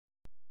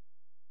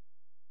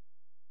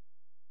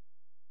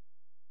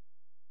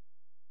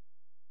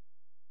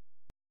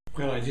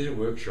Well, I did a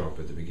workshop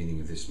at the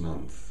beginning of this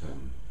month,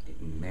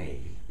 in May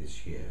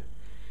this year,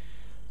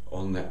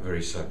 on that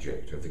very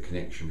subject of the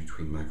connection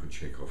between Michael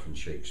Chekhov and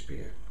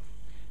Shakespeare.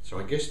 So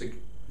I guess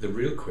the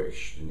real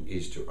question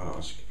is to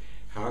ask,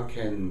 how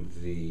can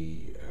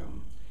the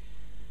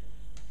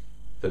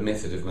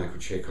method of Michael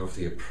Chekhov,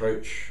 the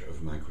approach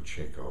of Michael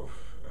Chekhov,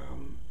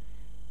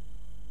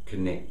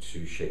 connect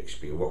to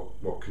Shakespeare?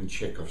 What can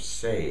Chekhov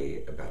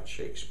say about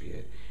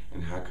Shakespeare,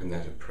 and how can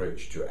that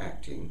approach to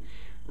acting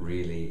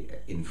really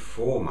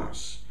inform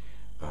us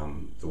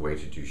the way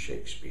to do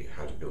Shakespeare,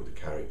 how to build a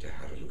character,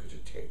 how to look at a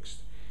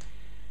text?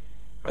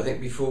 I think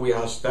before we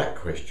ask that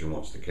question,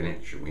 what's the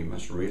connection, we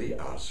must really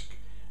ask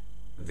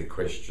the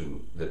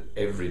question that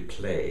every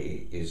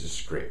play is a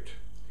script.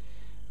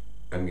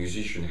 A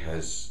musician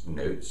has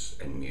notes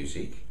and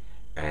music,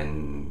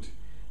 and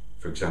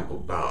for example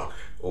Bach,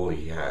 all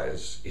he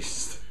has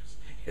is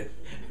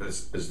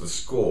the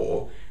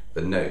score,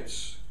 the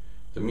notes,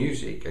 the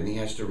music, and he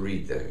has to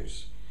read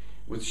those.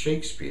 With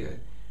Shakespeare,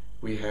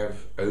 we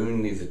have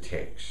only the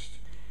text.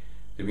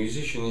 The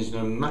musician is in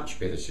a much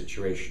better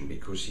situation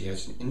because he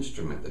has an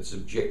instrument that's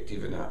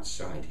objective and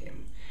outside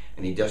him,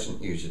 and he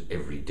doesn't use it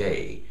every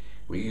day.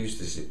 We use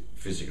this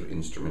physical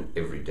instrument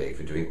every day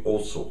for doing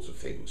all sorts of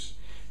things,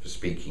 for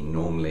speaking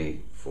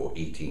normally, for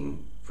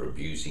eating, for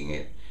abusing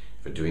it,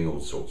 for doing all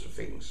sorts of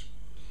things.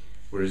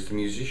 Whereas the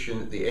musician,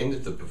 at the end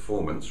of the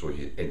performance or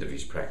end of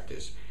his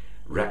practice,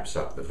 wraps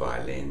up the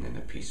violin in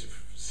a piece of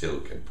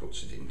silk and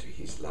puts it into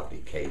his lovely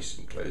case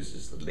and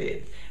closes the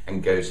lid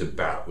and goes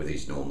about with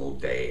his normal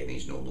day and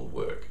his normal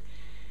work.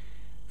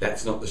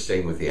 That's not the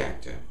same with the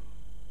actor.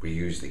 We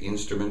use the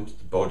instrument,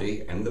 the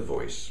body and the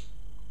voice.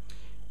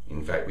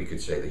 In fact, we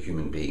could say the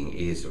human being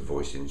is a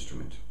voice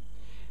instrument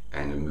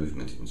and a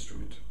movement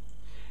instrument.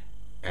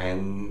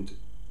 And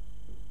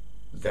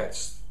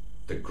that's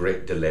the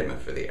great dilemma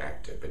for the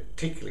actor,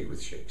 particularly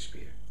with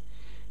Shakespeare.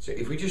 So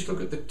if we just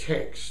look at the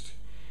text,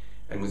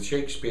 and with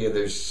Shakespeare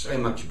there's so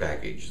much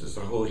baggage, there's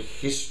a whole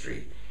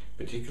history,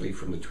 particularly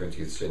from the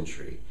 20th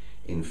century,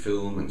 in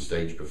film and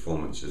stage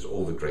performances,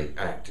 all the great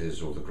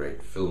actors, all the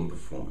great film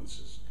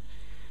performances.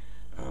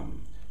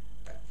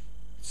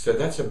 So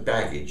that's a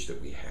baggage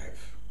that we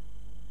have.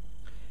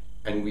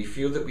 And we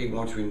feel that we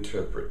want to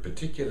interpret,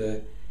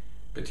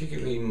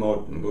 particularly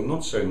modern, well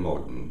not so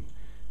modern,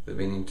 they've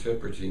been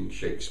interpreting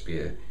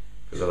Shakespeare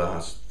for the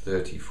last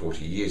 30,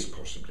 40 years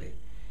possibly.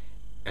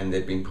 And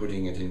they've been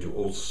putting it into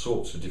all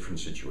sorts of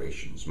different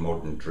situations,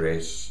 modern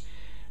dress,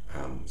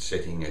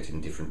 setting it in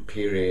different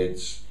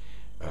periods.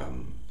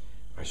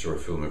 I saw a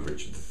film of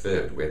Richard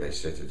III where they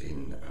set it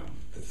in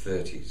the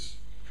 30s.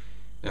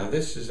 Now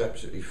this is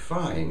absolutely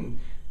fine,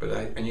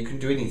 and you can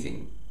do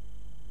anything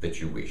that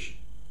you wish,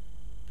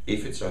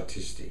 if it's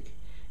artistic.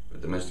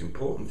 But the most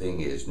important thing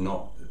is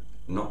not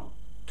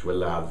to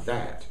allow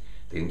that,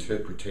 the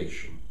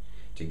interpretation,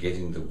 to get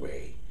in the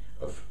way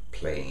of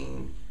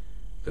playing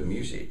the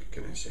music.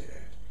 Can I say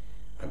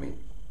that? I mean,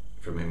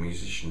 from a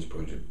musician's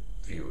point of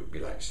view, it would be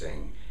like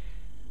saying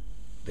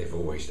they've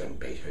always done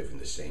Beethoven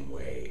the same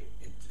way.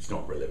 It's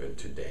not relevant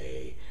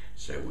today,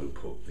 so we'll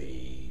put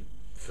the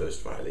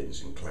first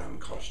violins in clown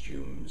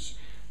costumes,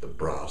 the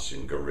brass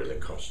in gorilla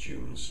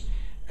costumes,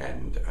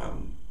 and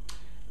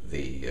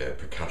the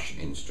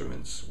percussion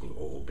instruments will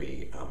all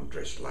be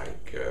dressed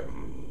like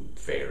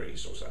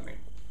fairies or something.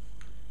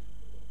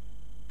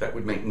 That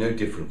would make no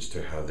difference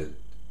to how the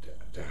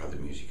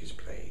music is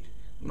played,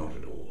 not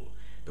at all.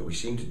 But we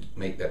seem to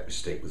make that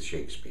mistake with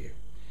Shakespeare.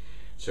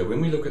 So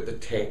when we look at the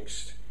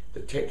text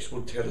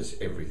will tell us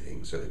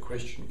everything. So the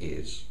question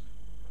is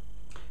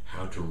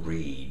how to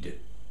read.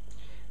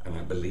 And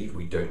I believe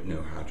we don't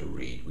know how to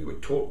read. We were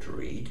taught to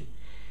read,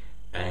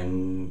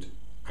 and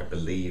I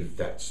believe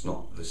that's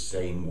not the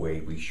same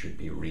way we should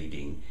be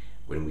reading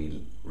when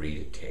we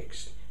read a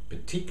text,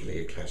 particularly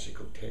a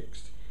classical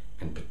text,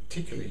 and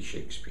particularly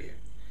Shakespeare.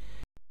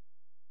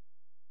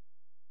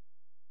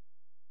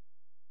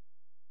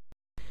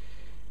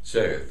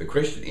 So the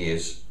question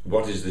is,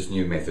 what is this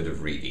new method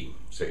of reading?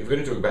 So if we're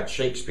going to talk about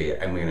Shakespeare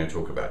and we're going to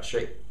talk about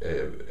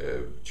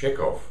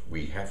Chekhov,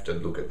 we have to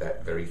look at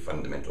that very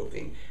fundamental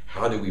thing.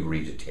 How do we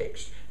read a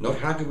text? Not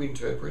how do we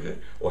interpret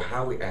it or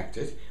how we act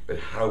it, but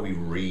how we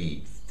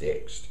read the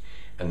text.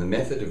 And the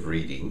method of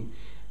reading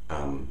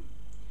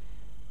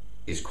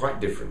is quite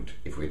different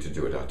if we're to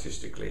do it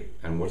artistically.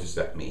 And what does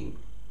that mean?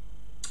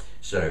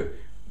 So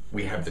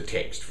we have the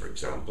text, for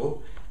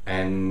example,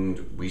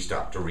 and we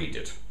start to read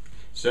it.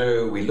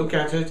 So we look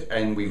at it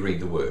and we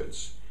read the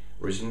words.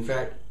 Whereas in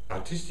fact,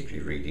 artistically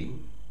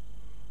reading,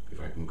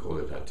 if I can call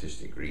it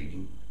artistic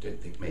reading, I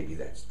don't think maybe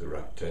that's the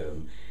right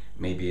term,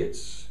 maybe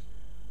it's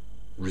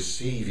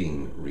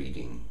receiving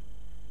reading.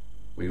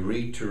 We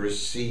read to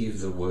receive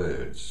the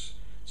words.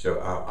 So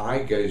our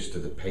eye goes to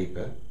the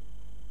paper,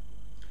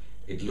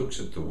 it looks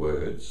at the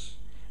words,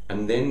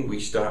 and then we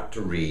start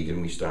to read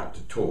and we start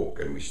to talk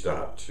and we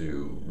start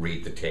to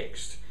read the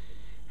text.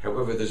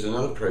 However, there's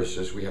another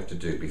process we have to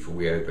do before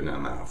we open our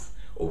mouth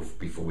or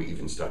before we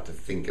even start to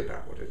think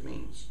about what it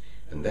means.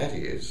 And that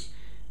is,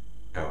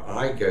 our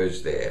eye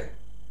goes there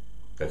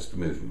That's the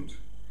movement.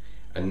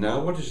 And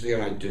now what does the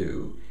eye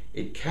do?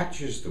 It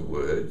catches the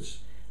words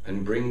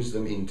and brings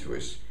them into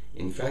us.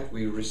 In fact,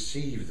 we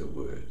receive the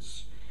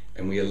words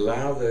and we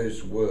allow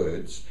those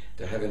words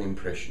to have an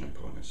impression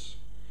upon us.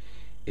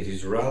 It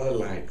is rather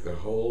like the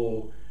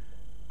whole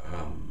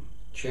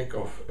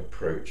Chekhov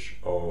approach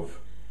of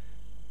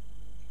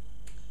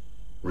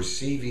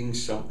receiving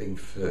something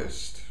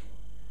first.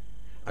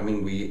 I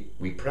mean,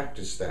 we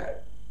practice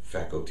that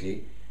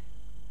faculty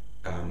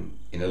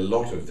in a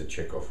lot of the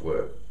Chekhov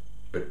work,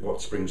 but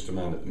what springs to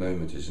mind at the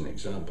moment as an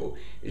example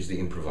is the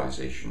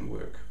improvisation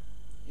work.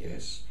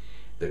 Yes,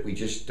 that we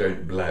just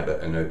don't blabber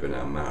and open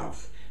our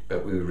mouth,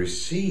 but we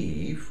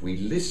receive, we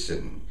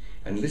listen,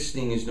 and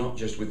listening is not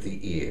just with the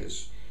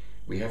ears.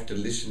 We have to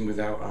listen with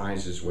our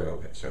eyes as well.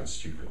 That sounds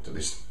stupid, to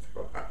listen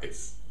with our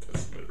eyes,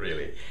 doesn't it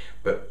really?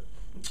 But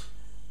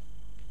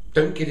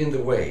don't get in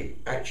the way.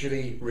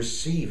 Actually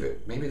receive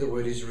it. Maybe the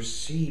word is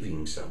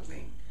receiving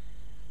something.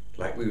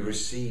 Like we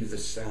receive the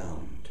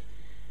sound.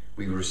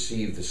 We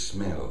receive the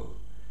smell.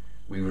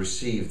 We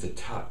receive the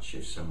touch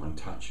if someone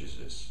touches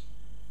us.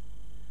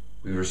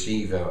 We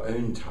receive our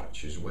own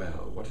touch as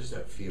well. What does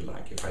that feel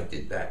like? If I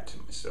did that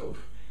to myself,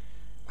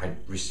 I'd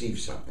receive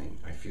something.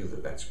 I feel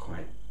that that's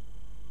quite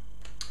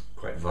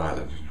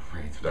violent in a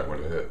way that I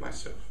want to hurt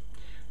myself.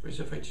 Whereas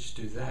if I just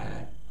do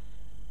that,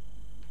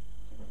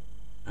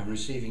 I'm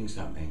receiving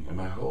something, and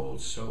my whole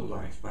soul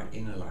life, my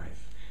inner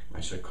life,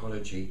 my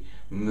psychology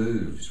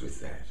moves with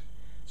that.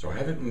 So I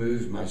haven't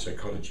moved my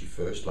psychology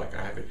first, like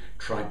I haven't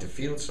tried to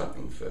feel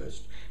something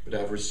first, but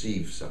I've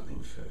received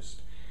something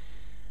first.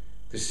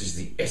 This is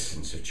the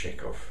essence of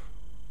Chekhov.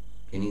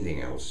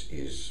 Anything else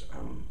is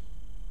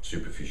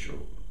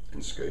superficial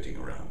and skirting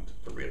around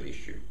the real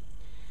issue.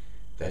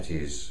 That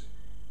is,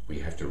 we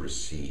have to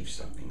receive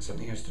something.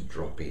 Something has to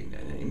drop in,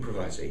 and in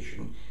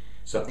improvisation,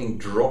 something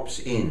drops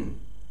in,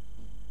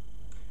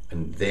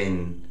 and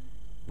then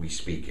we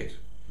speak it,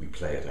 we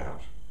play it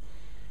out.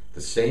 The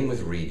same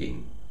with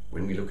reading.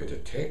 When we look at a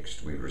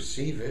text, we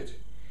receive it,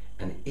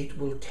 and it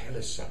will tell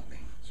us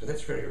something. So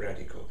that's very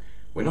radical.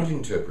 We're not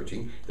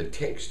interpreting, the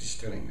text is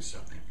telling us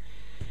something.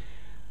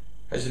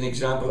 As an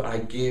example, I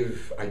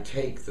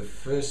take the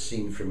first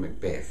scene from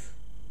Macbeth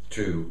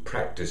to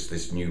practice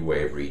this new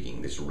way of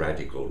reading, this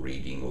radical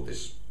reading, or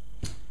this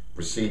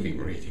receiving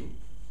reading.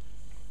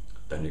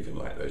 Don't even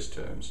like those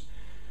terms.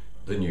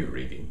 The new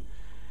reading.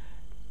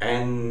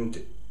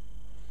 And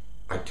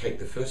I take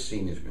the first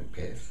scene of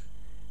Macbeth,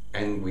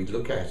 and we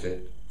look at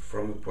it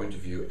from a point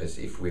of view as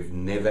if we've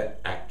never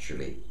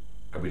actually,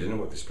 we don't know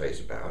what this play is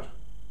about.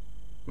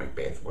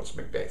 Macbeth, what's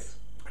Macbeth?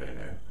 I don't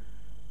know.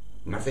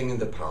 Nothing in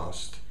the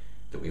past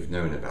that we've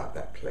known about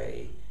that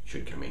play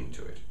should come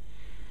into it.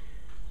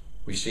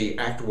 We see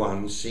Act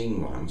 1,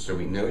 Scene 1, so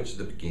we know it's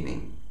the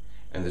beginning,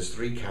 and there's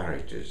three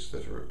characters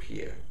that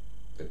appear,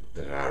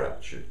 that are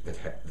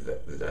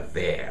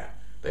there.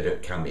 They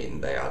don't come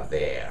in, they are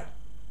there.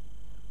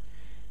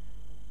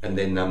 And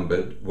they're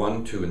numbered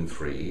 1, 2, and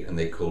 3, and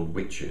they're called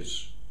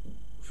witches.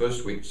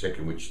 First witch,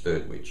 second witch,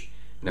 third witch.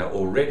 Now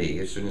already,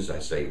 as soon as I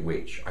say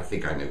witch, I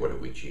think I know what a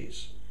witch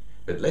is.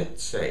 But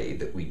let's say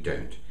that we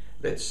don't.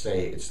 Let's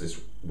say it's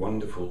this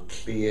wonderful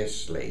clear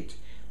slate,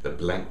 the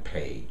blank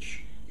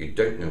page. You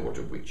don't know what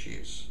a witch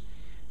is.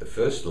 The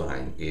first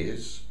line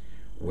is,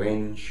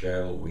 when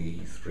shall we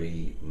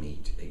three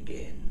meet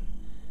again?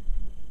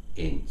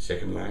 In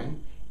second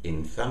line,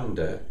 in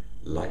thunder,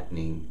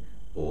 lightning,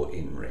 or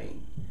in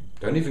rain.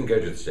 Don't even go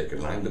to the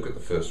second line, look at the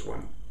first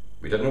one.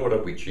 We don't know what a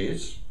witch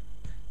is.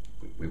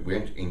 We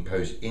won't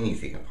impose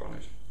anything upon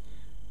it.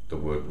 The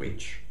word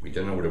witch, we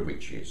don't know what a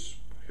witch is.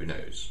 Who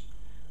knows?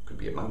 Could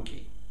be a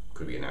monkey,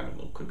 could be an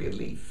animal, could be a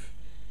leaf.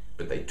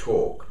 But they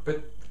talk,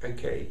 but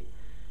okay.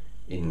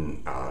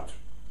 In art,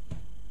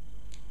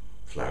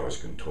 flowers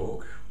can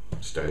talk,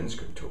 stones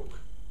can talk.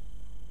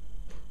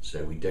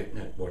 So we don't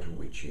know what a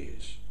witch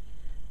is.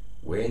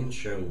 When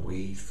shall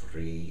we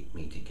three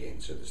meet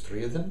again? So there's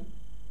three of them.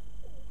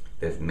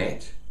 They've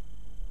met,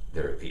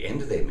 they're at the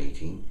end of their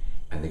meeting,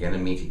 and they're going to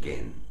meet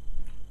again.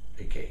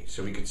 Okay,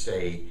 so we could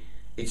say,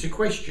 it's a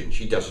question,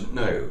 she doesn't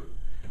know.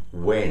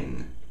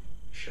 When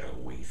shall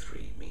we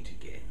three meet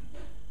again?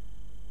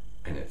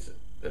 And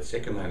the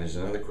second line is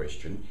another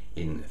question,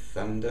 in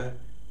thunder,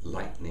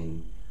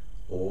 lightning,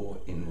 or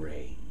in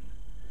rain.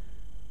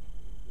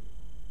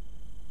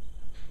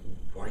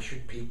 Why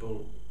should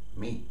people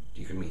meet?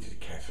 You can meet at a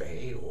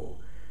cafe, or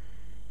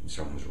in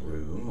someone's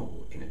room,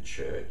 or in a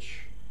church.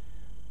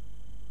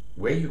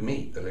 Where you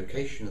meet, the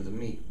location of the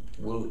meet,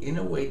 will in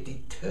a way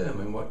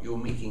determine what you're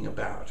meeting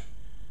about.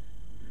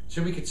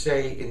 So we could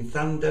say in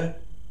thunder,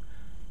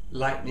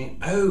 lightning,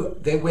 oh,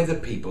 they're weather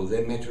people,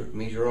 they're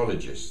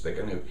meteorologists, they're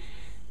going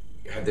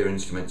to have their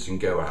instruments and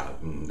go out,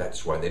 and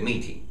that's why they're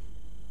meeting.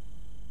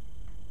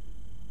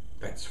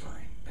 That's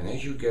fine. And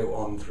as you go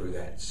on through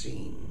that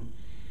scene,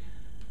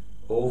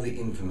 all the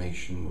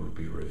information will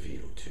be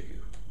revealed to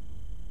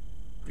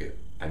you.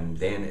 And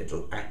then it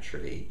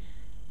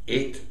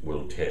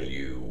will tell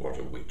you what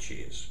a witch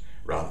is.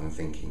 rather than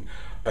thinking,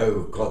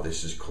 oh God,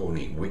 this is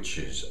corny,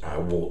 witches,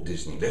 Walt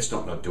Disney, let's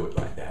not do it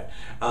like that.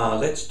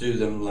 Let's do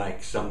them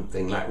like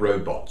something like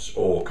robots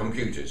or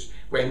computers.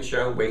 When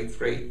shall we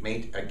three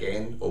meet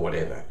again, or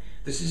whatever.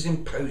 This is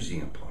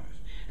imposing upon us,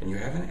 and you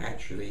haven't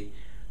actually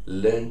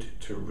learnt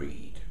to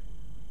read.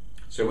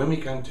 So when we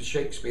come to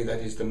Shakespeare,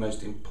 that is the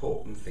most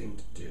important thing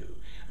to do.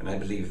 And I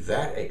believe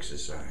that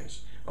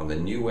exercise on the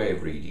new way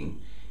of reading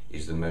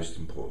is the most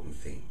important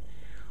thing.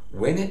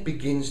 When it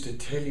begins to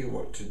tell you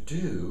what to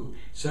do,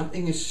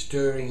 something is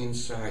stirring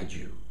inside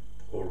you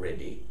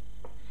already.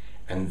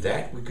 And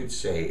that, we could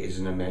say, is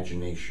an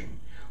imagination.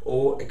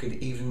 Or it could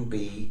even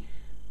be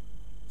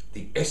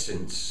the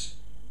essence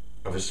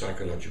of a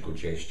psychological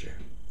gesture,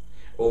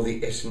 or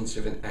the essence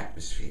of an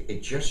atmosphere.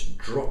 It just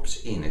drops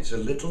in. It's a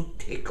little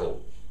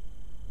tickle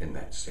in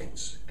that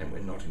sense, and we're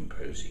not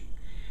imposing.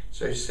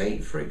 So say,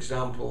 for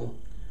example,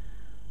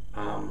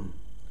 I'm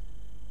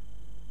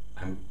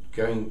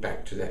going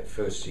back to that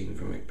first scene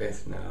from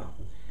Macbeth now,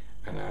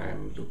 and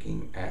I'm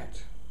looking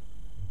at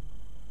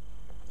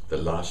the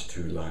last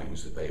two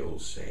lines that they all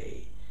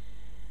say.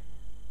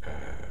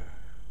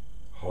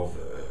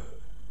 Hover,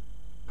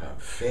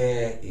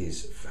 fair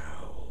is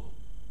foul,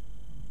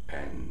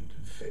 and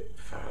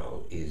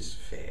foul is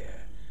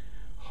fair.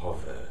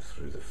 Hover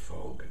through the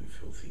fog and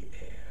filthy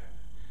air.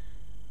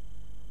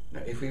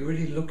 Now, if we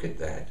really look at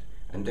that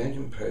and don't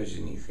impose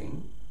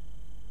anything,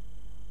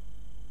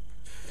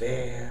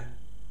 fair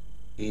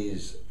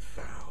is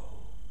foul.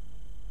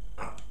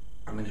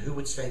 I mean, who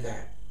would say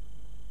that?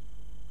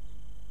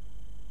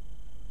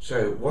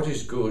 So what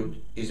is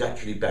good is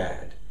actually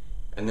bad,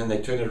 and then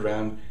they turn it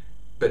around,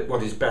 but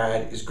what is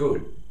bad is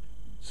good.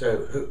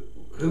 So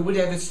who would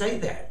ever say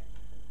that?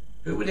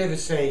 Who would ever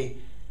say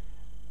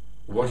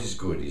what is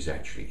good is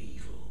actually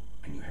evil?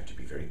 And you have to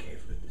be very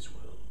careful in this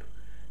world,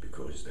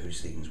 because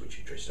those things which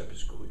are dressed up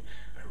as good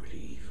are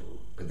really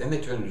evil. But then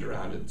they turn it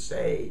around and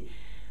say,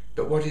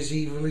 but what is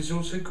evil is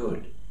also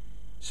good.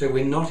 So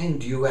we're not in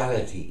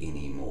duality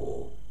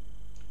anymore.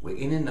 We're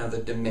in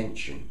another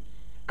dimension,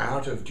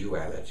 out of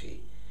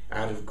duality,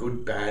 out of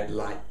good, bad,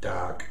 light,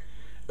 dark,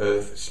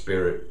 earth,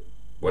 spirit,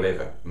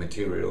 whatever,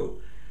 material,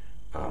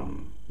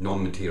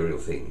 non-material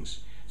things.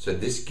 So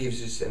this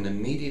gives us an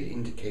immediate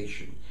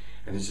indication.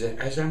 And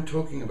as I'm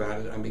talking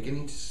about it, I'm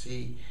beginning to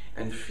see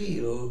and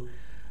feel,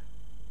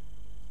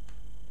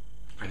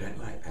 I don't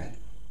like that.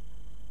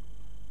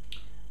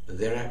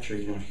 They're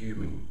actually not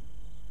human.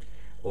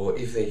 Or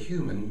if they're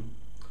human,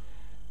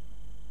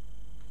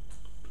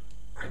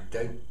 I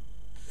don't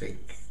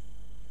think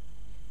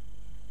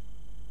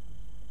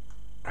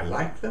I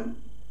like them.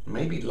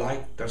 Maybe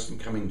like doesn't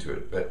come into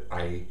it, but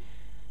I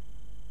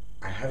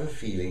have a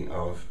feeling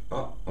of,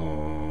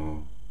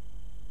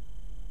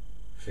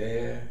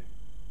 fair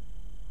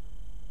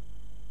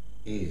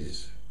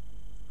is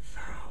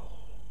foul.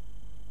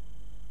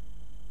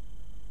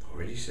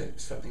 Already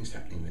something's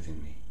happening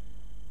within me,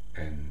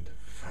 and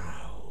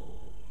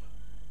foul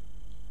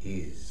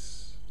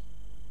is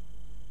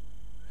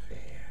fair.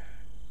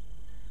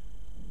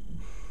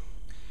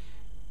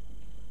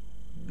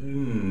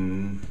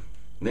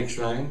 Next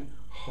line,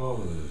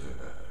 hover.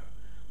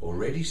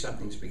 Already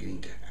something's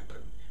beginning to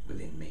happen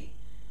within me.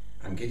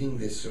 I'm getting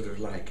this sort of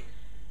like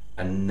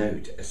a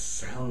note, a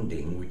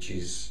sounding which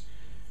is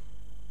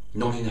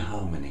not in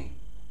harmony,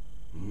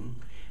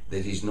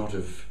 that is not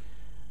of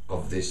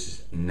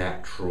this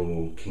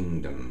natural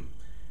kingdom.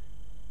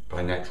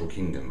 By natural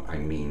kingdom I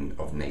mean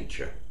of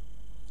nature,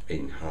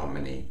 in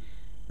harmony,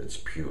 that's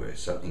pure.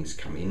 Something's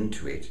come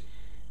into it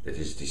that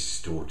has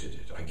distorted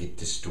it. I get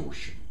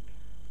distortion,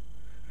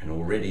 and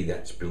already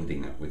that's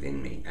building up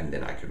within me, and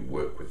then I can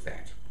work with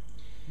that.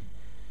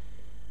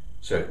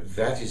 So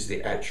that is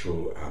the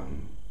actual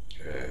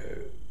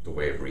the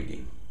way of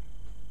reading.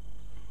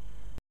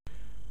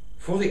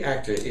 For the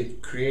actor,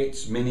 it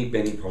creates many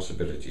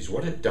possibilities.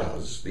 What it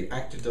does, the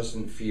actor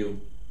doesn't feel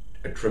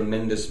a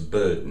tremendous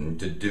burden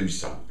to do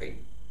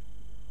something,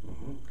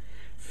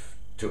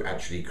 to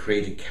actually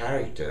create a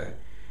character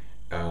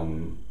that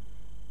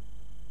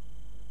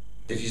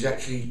is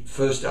actually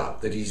first up,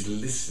 that he's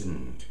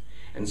listened,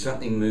 and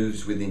something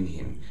moves within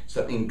him,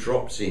 something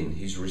drops in,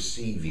 he's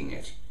receiving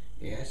it,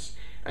 yes?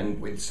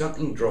 And when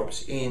something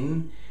drops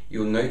in,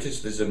 you'll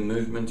notice there's a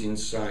movement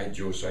inside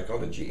your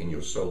psychology, in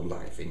your soul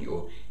life, in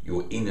your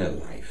inner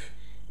life,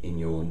 in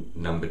your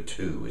number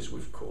two, as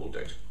we've called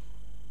it.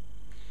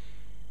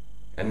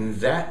 And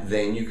that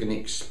then you can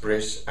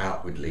express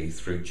outwardly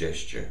through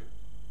gesture,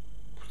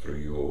 through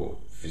your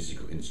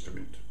physical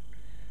instrument,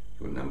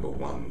 your number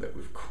one that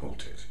we've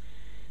called it.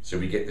 So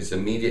we get this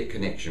immediate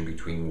connection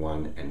between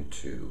 1 and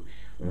 2.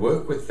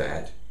 Work with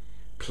that,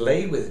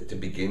 play with it to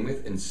begin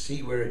with, and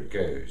see where it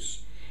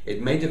goes. It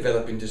may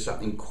develop into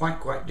something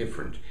quite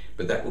different,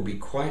 but that will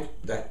be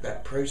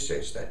that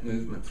process, that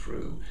movement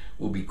through,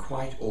 will be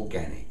quite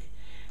organic.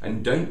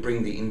 And don't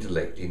bring the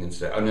intellect in and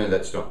say, oh no,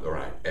 that's not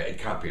right, it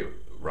can't be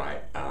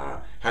right,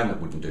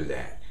 Hamlet wouldn't do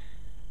that.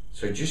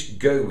 So just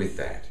go with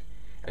that,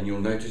 and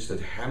you'll notice that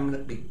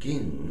Hamlet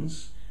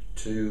begins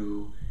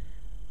to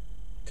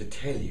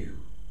tell you,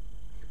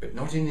 but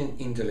not in an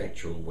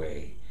intellectual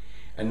way,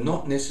 and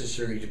not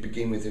necessarily to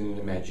begin with in an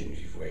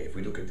imaginative way. If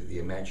we look at the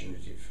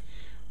imaginative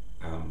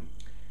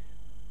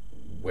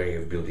way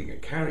of building a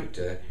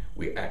character,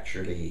 we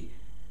actually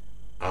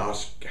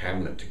ask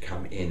Hamlet to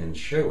come in and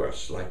show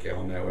us, like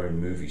on our own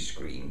movie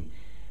screen,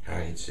 how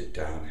he'd sit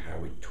down,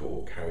 how he'd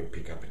talk, how he'd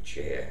pick up a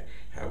chair,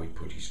 how he'd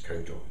put his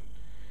coat on.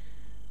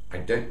 I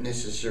don't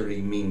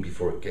necessarily mean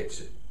before it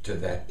gets to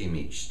that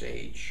image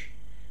stage,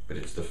 but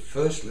it's the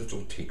first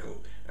little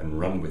tickle, and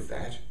run with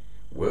that,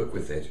 work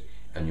with it,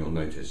 and you'll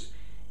notice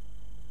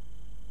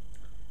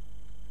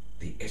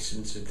the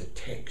essence of the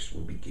text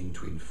will begin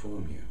to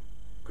inform you,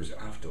 because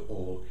after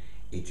all,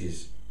 it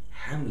is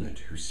Hamlet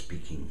who's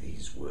speaking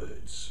these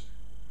words.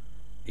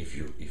 If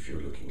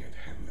you're looking at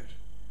Hamlet,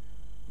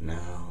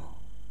 now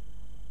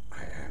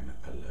I am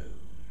alone.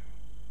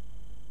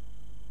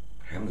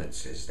 Hamlet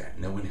says that,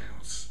 no one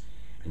else,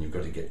 and you've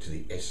got to get to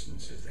the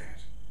essence of that.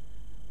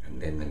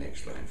 And then the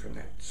next line from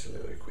that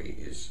soliloquy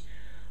is,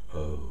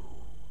 oh,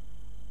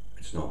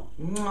 it's not,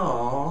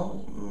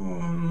 oh,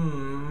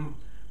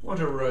 what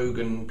a rogue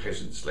and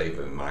peasant slave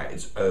am I.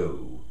 It's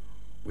oh,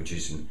 which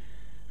is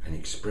an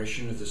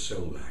expression of the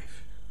soul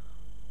life.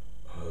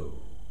 Oh.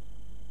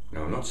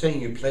 Now, I'm not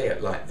saying you play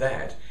it like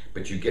that,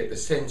 but you get the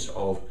sense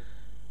of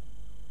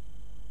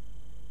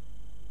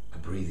a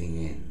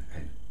breathing in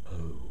and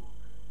oh,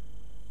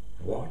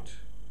 what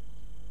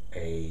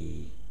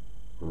a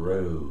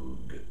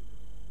rogue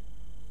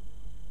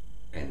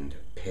and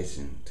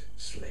peasant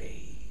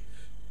slave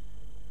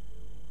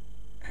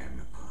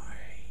am I.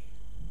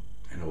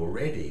 And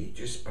already,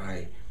 just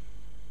by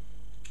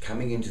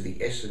coming into the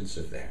essence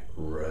of that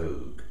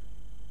rogue,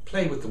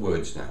 play with the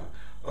words now.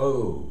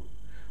 Oh,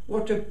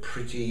 what a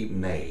pretty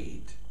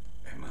maid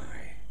am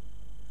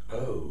I.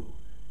 Oh,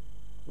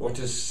 what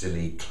a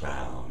silly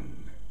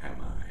clown am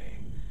I.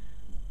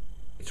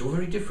 It's all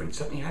very different.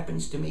 Something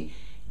happens to me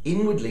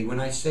inwardly when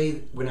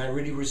I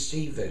really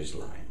receive those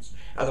lines.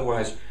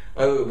 Otherwise,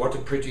 oh, what a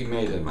pretty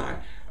maid am I.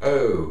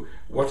 Oh,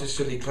 what a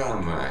silly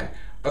clown am I.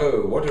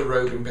 Oh, what a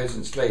rogue and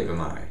peasant slave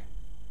am I.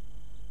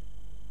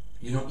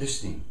 You're not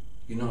listening.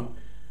 You're not.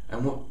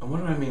 And what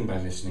do I mean by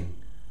listening?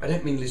 I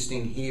don't mean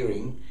listening,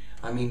 hearing.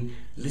 I mean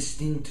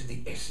listening to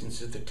the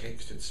essence of the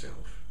text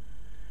itself.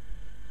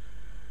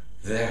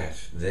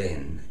 That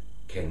then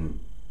can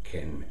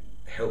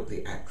help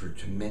the actor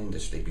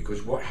tremendously,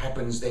 because what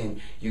happens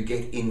then, you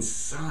get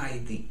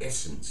inside the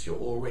essence. You're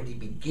already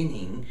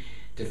beginning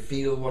to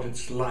feel what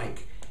it's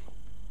like.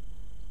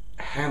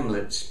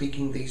 Hamlet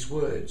speaking these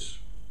words.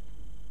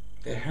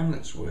 They're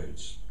Hamlet's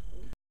words.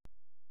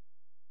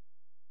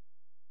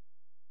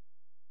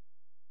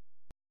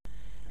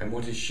 And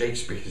what is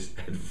Shakespeare's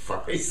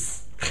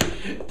advice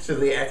to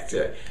the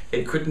actor?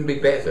 It couldn't be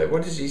better.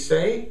 What does he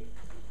say?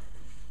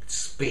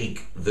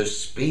 Speak the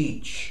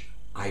speech,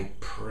 I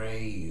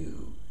pray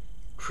you,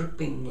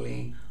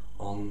 trippingly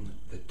on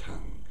the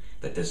tongue.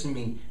 That doesn't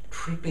mean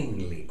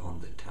trippingly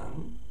on the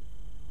tongue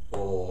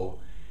or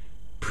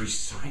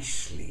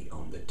precisely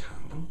on the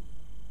tongue.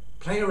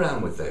 Play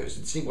around with those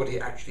and see what he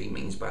actually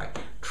means by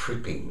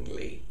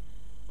trippingly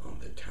on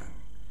the tongue.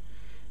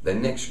 The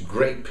next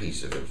great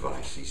piece of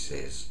advice, he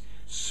says,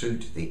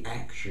 suit the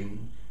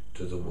action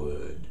to the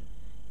word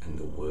and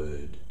the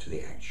word to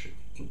the action.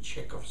 In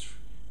Chekhov's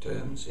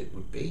terms, it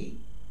would be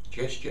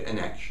gesture and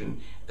action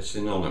are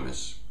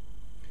synonymous,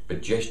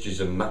 but gesture's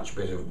a much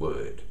better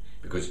word,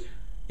 because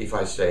if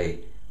I say,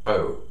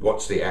 oh,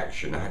 what's the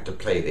action? I have to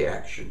play the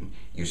action.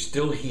 You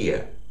still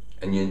hear,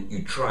 and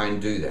you try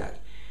and do that.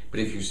 But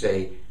if you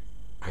say,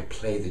 I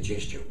play the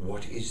gesture,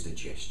 what is the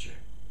gesture?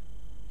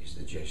 Is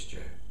the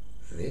gesture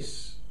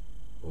this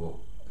or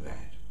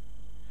that?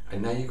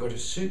 And now you've got to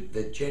suit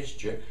the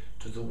gesture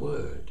to the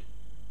word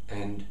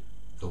and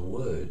the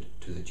word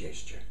to the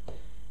gesture.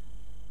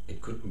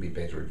 It couldn't be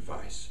better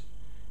advice.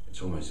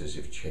 It's almost as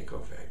if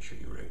Chekhov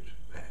actually wrote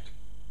that.